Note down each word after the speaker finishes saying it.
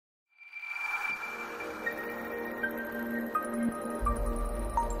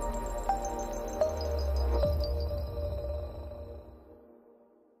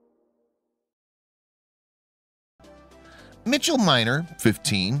Mitchell Minor,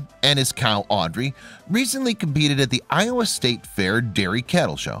 15, and his cow Audri recently competed at the Iowa State Fair Dairy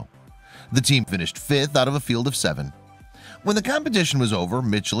Cattle Show. The team finished 5th out of a field of 7. When the competition was over,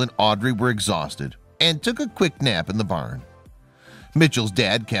 Mitchell and Audri were exhausted and took a quick nap in the barn. Mitchell's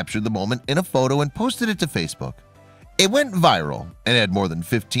dad captured the moment in a photo and posted it to Facebook. It went viral and had more than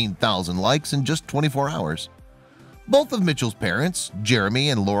 15,000 likes in just 24 hours. Both of Mitchell's parents,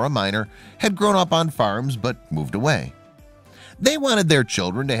 Jeremy and Laura Minor, had grown up on farms but moved away. They wanted their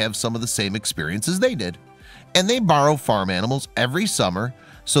children to have some of the same experiences they did, and they borrow farm animals every summer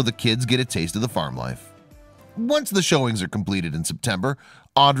so the kids get a taste of the farm life. Once the showings are completed in September,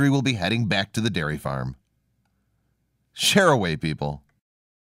 Audri will be heading back to the dairy farm. Share away, people.